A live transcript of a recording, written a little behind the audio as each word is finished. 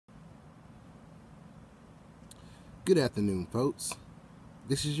Good afternoon, folks.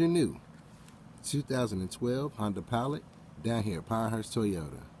 This is your new 2012 Honda Pilot down here at Pinehurst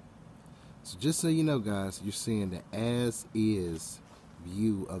Toyota. So just so you know, guys, you're seeing the as-is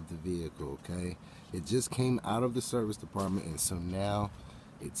view of the vehicle, okay? It just came out of the service department, and so now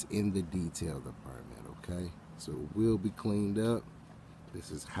it's in the detail department, okay? So it will be cleaned up. This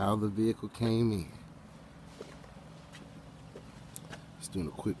is how the vehicle came in. Just doing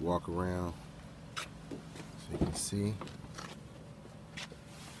a quick walk around so you can see.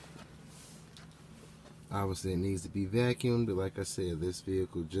 Obviously it needs to be vacuumed, but like I said, this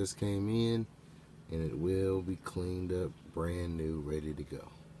vehicle just came in and it will be cleaned up, brand new, ready to go.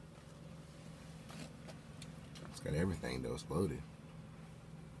 It's got everything though, it's loaded.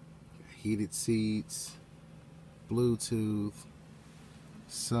 Heated seats, Bluetooth,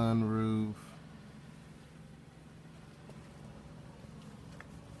 sunroof.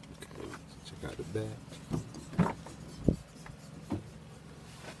 Okay, let's check out the back.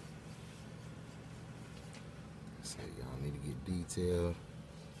 So y'all need to get detailed.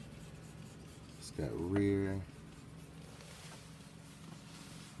 It's got rear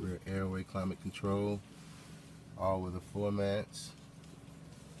airway climate control, all with the floor mats.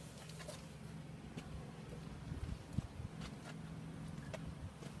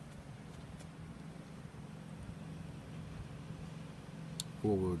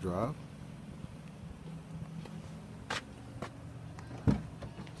 Four-wheel drive.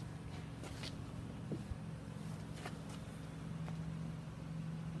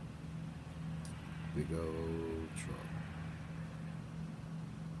 Big old truck.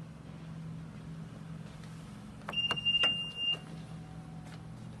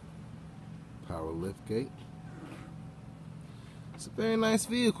 Power lift gate. It's a very nice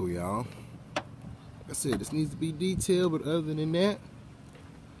vehicle, y'all. Like I said, this needs to be detailed, but other than that,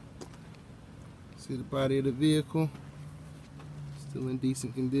 see the body of the vehicle, still in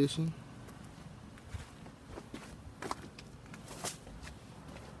decent condition.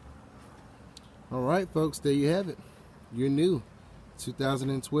 Alright folks, there you have it. Your new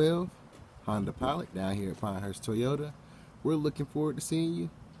 2012 Honda Pilot down here at Pinehurst Toyota. We're looking forward to seeing you,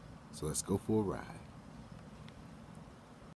 so let's go for a ride.